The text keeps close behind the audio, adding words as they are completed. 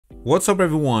What's up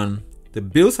everyone? The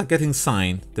bills are getting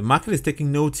signed, the market is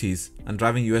taking notice and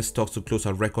driving US stocks to close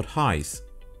at record highs.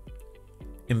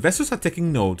 Investors are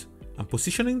taking note and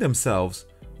positioning themselves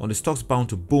on the stocks bound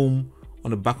to boom on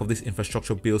the back of this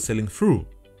infrastructure bill sailing through.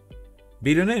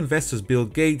 Billionaire investors Bill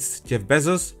Gates, Jeff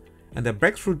Bezos and their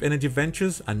breakthrough energy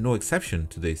ventures are no exception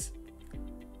to this.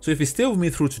 So if you stay with me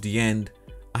through to the end,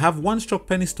 I have one stock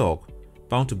penny stock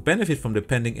bound to benefit from the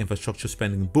pending infrastructure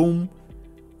spending boom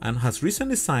and has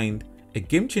recently signed a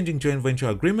game-changing joint venture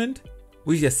agreement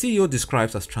which their CEO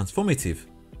describes as transformative,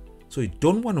 so you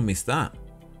don't want to miss that.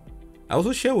 I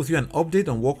also share with you an update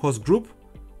on Workhorse Group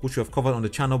which we have covered on the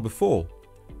channel before.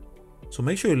 So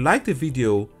make sure you like the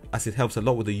video as it helps a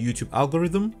lot with the YouTube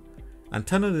algorithm and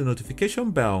turn on the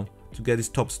notification bell to get these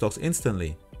top stocks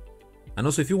instantly. And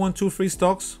also if you want 2 free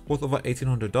stocks worth over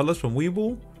 $1,800 from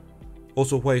Webull,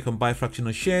 also where you can buy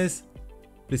fractional shares,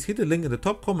 please hit the link in the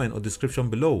top comment or description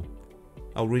below.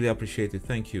 I'll really appreciate it,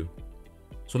 thank you.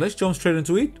 So let's jump straight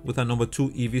into it with our number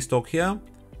 2 EV stock here,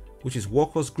 which is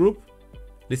Workhorse Group,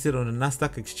 listed on the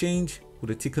Nasdaq exchange with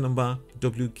the ticker number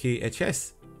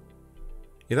WKHS.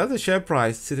 It has a share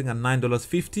price sitting at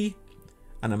 $9.50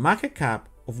 and a market cap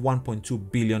of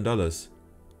 $1.2 billion.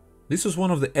 This was one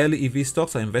of the early EV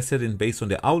stocks I invested in based on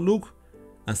their outlook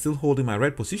and still holding my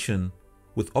red position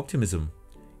with optimism.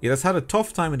 It has had a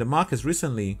tough time in the markets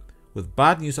recently with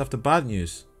bad news after bad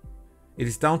news. It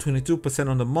is down 22%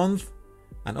 on the month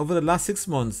and over the last 6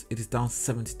 months it is down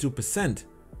 72%,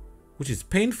 which is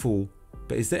painful,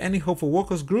 but is there any hope for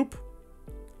Workhorse Group?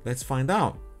 Let's find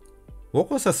out.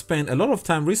 Workhorse has spent a lot of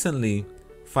time recently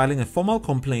filing a formal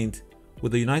complaint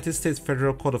with the United States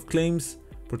Federal Court of Claims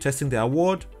protesting the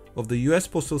award of the US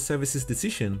Postal Service's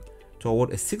decision to award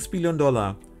a $6 billion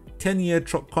 10-year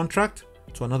truck contract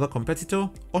to another competitor,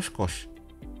 Oshkosh.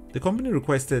 The company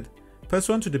requested,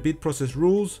 pursuant to the bid process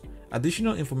rules,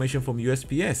 additional information from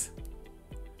USPS.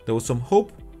 There was some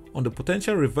hope on the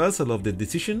potential reversal of the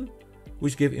decision,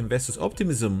 which gave investors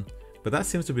optimism, but that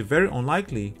seems to be very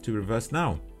unlikely to reverse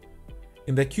now.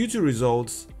 In their Q2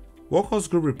 results, Workhorse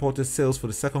Group reported sales for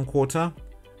the second quarter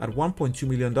at $1.2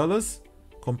 million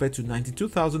compared to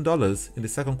 $92,000 in the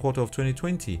second quarter of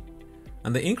 2020,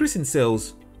 and the increase in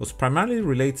sales was primarily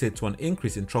related to an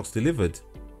increase in trucks delivered.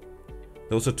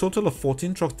 There was a total of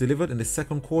 14 trucks delivered in the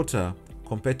second quarter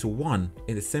compared to 1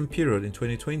 in the same period in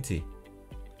 2020.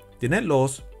 The net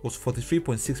loss was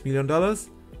 $43.6 million,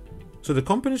 so the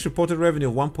company's reported revenue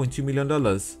of $1.2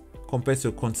 million compared to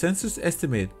a consensus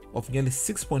estimate of nearly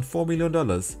 $6.4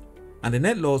 million and a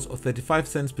net loss of 35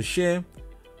 cents per share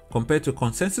compared to a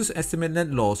consensus estimate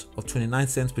net loss of 29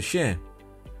 cents per share,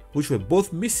 which were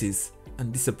both misses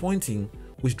and disappointing,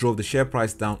 which drove the share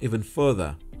price down even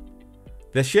further.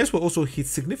 Their shares were also hit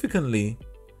significantly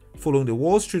following the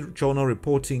Wall Street Journal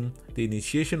reporting the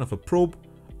initiation of a probe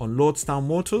on Lordstown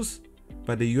Motors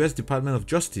by the US Department of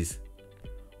Justice.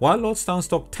 While Lordstown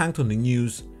stock tanked on the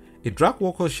news, it dragged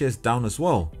Workhorse shares down as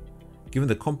well, given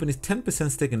the company's 10%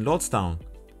 stake in Lordstown.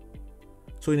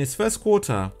 So in its first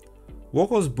quarter,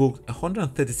 Workhorse booked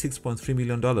 $136.3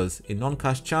 million in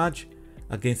non-cash charge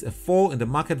against a fall in the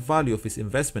market value of its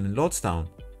investment in Lordstown,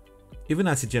 even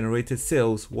as it generated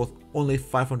sales worth only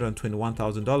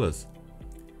 $521,000.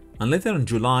 And later in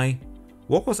July,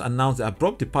 Workhorse announced the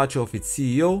abrupt departure of its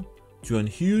CEO, Joan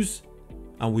Hughes,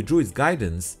 and withdrew its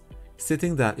guidance,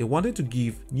 stating that it wanted to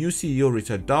give new CEO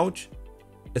Richard Dauch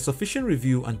a sufficient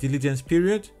review and diligence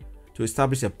period to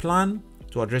establish a plan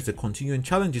to address the continuing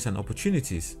challenges and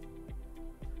opportunities.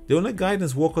 The only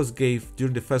guidance Workhorse gave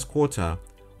during the first quarter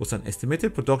was an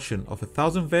estimated production of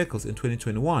 1,000 vehicles in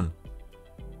 2021,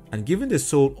 and given they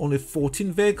sold only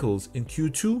 14 vehicles in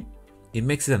Q2, it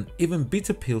makes it an even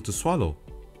bitter pill to swallow.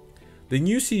 The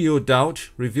new CEO Dauch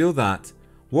revealed that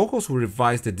Workhorse will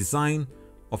revise the design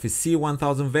of its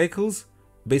C1000 vehicles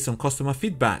based on customer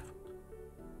feedback,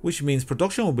 which means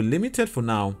production will be limited for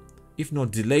now, if not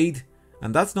delayed,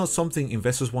 and that's not something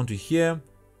investors want to hear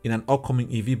in an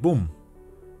upcoming EV boom.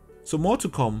 So more to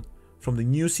come from the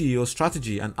new CEO's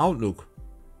strategy and outlook.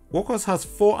 Workhorse has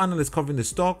 4 analysts covering the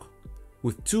stock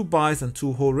with 2 buys and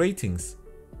 2 hold ratings,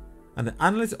 and the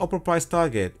analyst upper price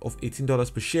target of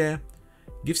 $18 per share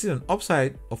gives it an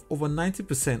upside of over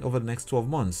 90% over the next 12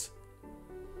 months.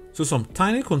 So some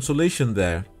tiny consolation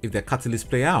there if their catalysts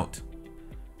play out.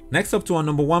 Next up to our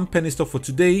number 1 penny stock for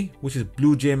today, which is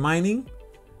Bluejay Mining,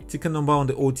 ticker number on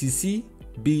the OTC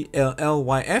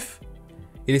BLLYF.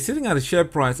 It is sitting at a share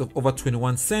price of over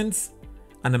 21 cents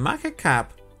and a market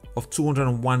cap of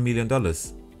 $201 million.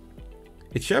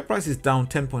 Its share price is down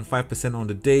 10.5% on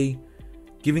the day,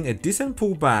 giving a decent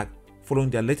pullback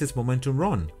following their latest momentum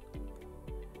run.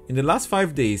 In the last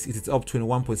 5 days, it is up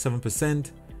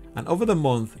 21.7%, and over the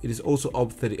month, it is also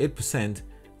up 38%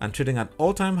 and trading at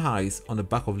all-time highs on the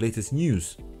back of latest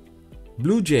news.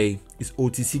 Bluejay is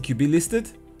OTCQB listed,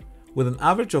 with an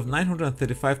average of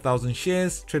 935,000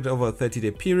 shares traded over a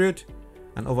 30-day period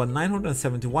and over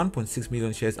 971.6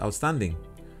 million shares outstanding.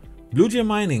 Bluejay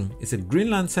Mining is a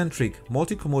Greenland-centric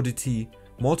multi-commodity,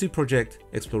 multi-project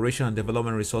exploration and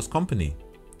development resource company.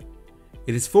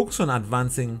 It is focused on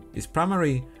advancing its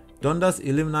primary Dundas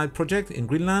ilmenite project in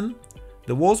Greenland,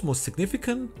 the world's most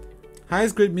significant,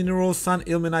 highest-grade mineral sand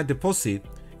ilmenite deposit,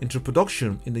 into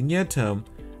production in the near term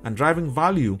and driving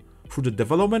value through the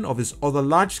development of its other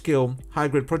large-scale,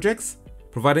 high-grade projects,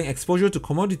 providing exposure to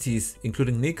commodities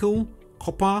including nickel,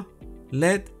 copper,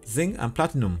 lead, zinc, and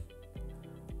platinum.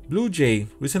 Bluejay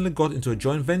recently got into a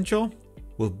joint venture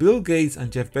with Bill Gates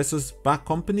and Jeff Bezos' backed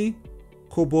company,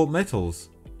 KoBold Metals.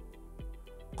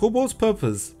 KoBold's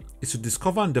purpose is to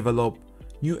discover and develop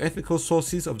new ethical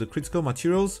sources of the critical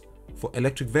materials for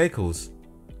electric vehicles.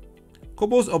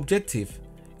 KoBold's objective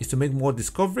is to make more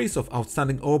discoveries of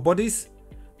outstanding ore bodies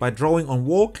by drawing on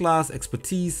world-class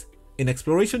expertise in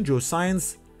exploration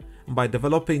geoscience and by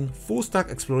developing full-stack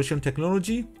exploration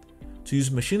technology to use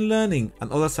machine learning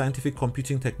and other scientific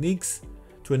computing techniques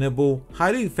to enable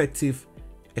highly effective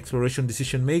exploration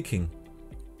decision-making.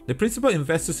 The principal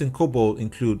investors in KoBold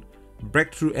include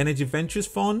Breakthrough Energy Ventures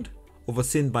Fund,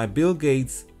 overseen by Bill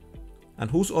Gates,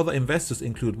 and whose other investors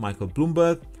include Michael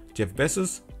Bloomberg, Jeff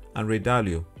Bezos, and Ray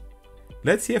Dalio.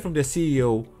 Let's hear from their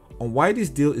CEO on why this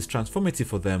deal is transformative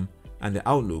for them and the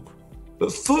outlook.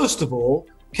 But first of all,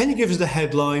 can you give us the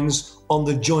headlines on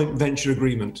the joint venture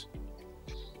agreement?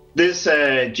 This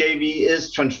JV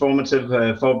is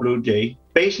transformative for Bluejay.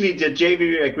 Basically, the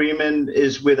JV agreement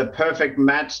is with a perfect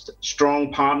matched,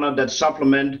 strong partner that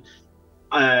supplement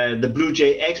the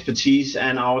Bluejay expertise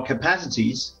and our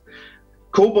capacities.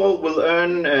 KoBold will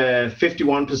earn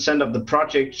 51% of the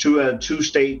project through a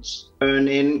two-stage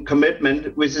earn-in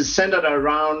commitment, which is centered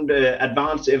around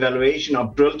advanced evaluation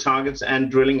of drill targets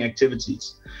and drilling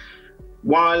activities.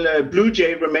 While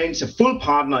Bluejay remains a full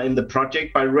partner in the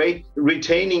project by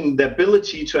retaining the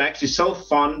ability to actually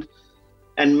self-fund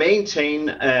and maintain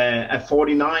a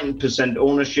 49%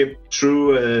 ownership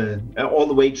through all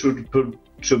the way through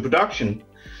to production.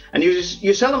 And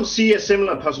you seldom see a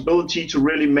similar possibility to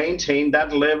really maintain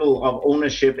that level of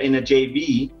ownership in a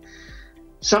JV,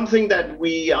 something that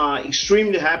we are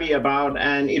extremely happy about,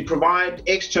 and it provides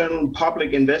external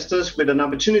public investors with an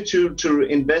opportunity to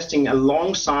investing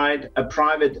alongside a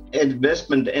private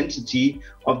investment entity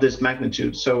of this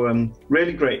magnitude. So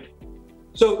really great.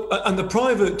 So, and the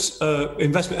private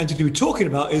investment entity we're talking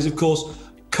about is, of course,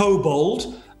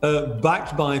 KoBold,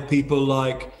 backed by people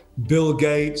like Bill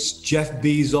Gates, Jeff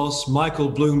Bezos, Michael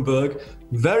Bloomberg,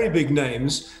 very big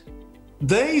names.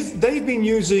 They've been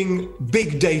using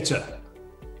big data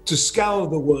to scour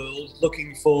the world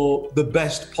looking for the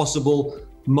best possible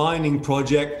mining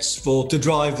projects to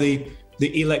drive the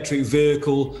electric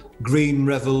vehicle green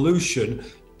revolution.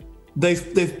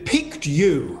 They've picked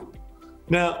you.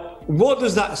 Now, what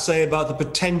does that say about the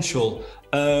potential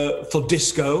for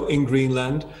disco in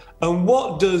Greenland? And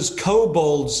what does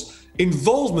KoBold's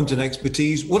involvement and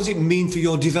expertise, what does it mean for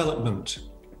your development?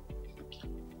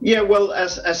 Yeah, well,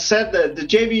 as said, the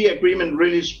JV agreement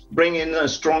really bring in a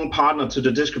strong partner to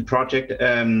the disco project.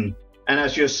 And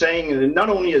as you're saying, not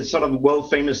only is sort of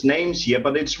world-famous names here,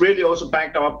 but it's really also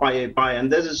backed up by,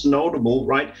 and this is notable,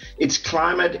 right? It's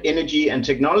climate, energy, and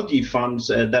technology funds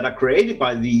that are created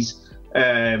by these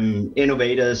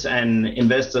innovators and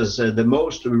investors, the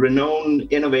most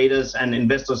renowned innovators and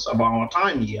investors of our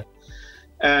time here.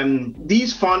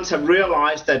 These funds have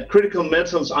realized that critical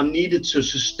metals are needed to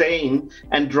sustain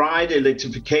and drive the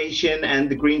electrification and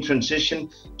the green transition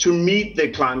to meet the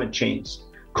climate change.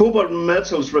 KoBold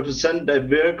Metals represent a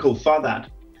vehicle for that.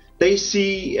 They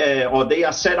see, or they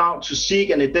are set out to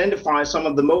seek and identify some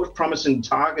of the most promising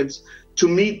targets to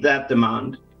meet that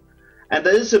demand. And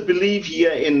there is a belief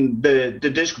here in the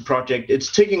DISCO project.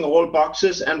 It's ticking all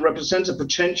boxes and represents a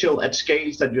potential at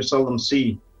scales that you seldom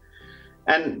see.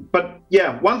 But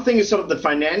yeah, one thing is sort of the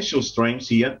financial strengths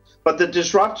here, but the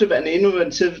disruptive and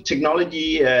innovative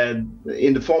technology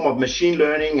in the form of machine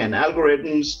learning and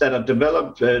algorithms that are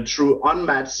developed through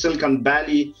unmatched Silicon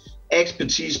Valley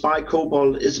expertise by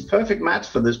KoBold is a perfect match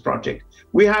for this project.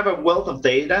 We have a wealth of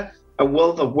data, a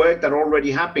wealth of work that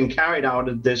already have been carried out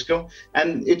at DISCO,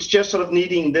 and it's just sort of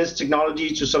needing this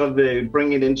technology to sort of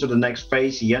bring it into the next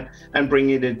phase here and bring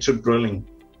it into drilling.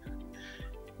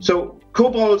 So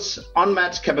KoBold's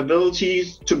unmatched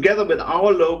capabilities, together with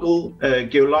our local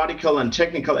geological and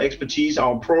technical expertise,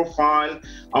 our profile,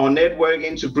 our network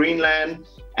into Greenland,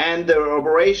 and their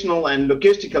operational and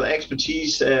logistical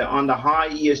expertise on the high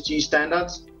ESG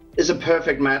standards, is a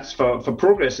perfect match for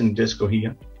progress in Disco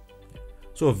here.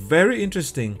 So very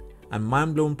interesting and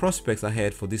mind-blowing prospects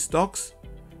ahead for these stocks,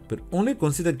 but only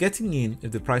consider getting in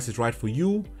if the price is right for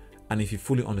you and if you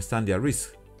fully understand their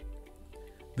risk.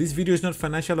 This video is not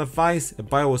financial advice, a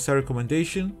buy or sell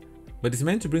recommendation, but it's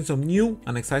meant to bring some new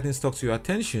and exciting stocks to your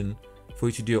attention for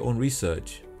you to do your own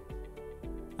research.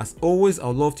 As always, I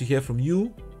would love to hear from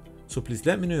you, so please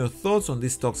let me know your thoughts on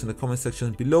these stocks in the comment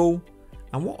section below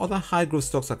and what other high growth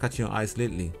stocks are catching your eyes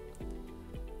lately.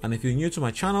 And if you're new to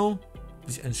my channel,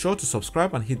 please ensure to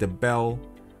subscribe and hit the bell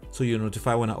so you're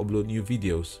notified when I upload new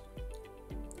videos.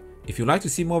 If you'd like to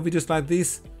see more videos like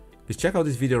this, please check out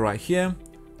this video right here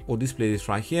or this playlist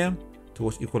right here to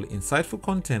watch equally insightful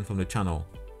content from the channel.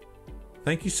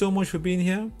 Thank you so much for being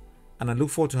here, and I look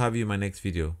forward to having you in my next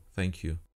video. Thank you.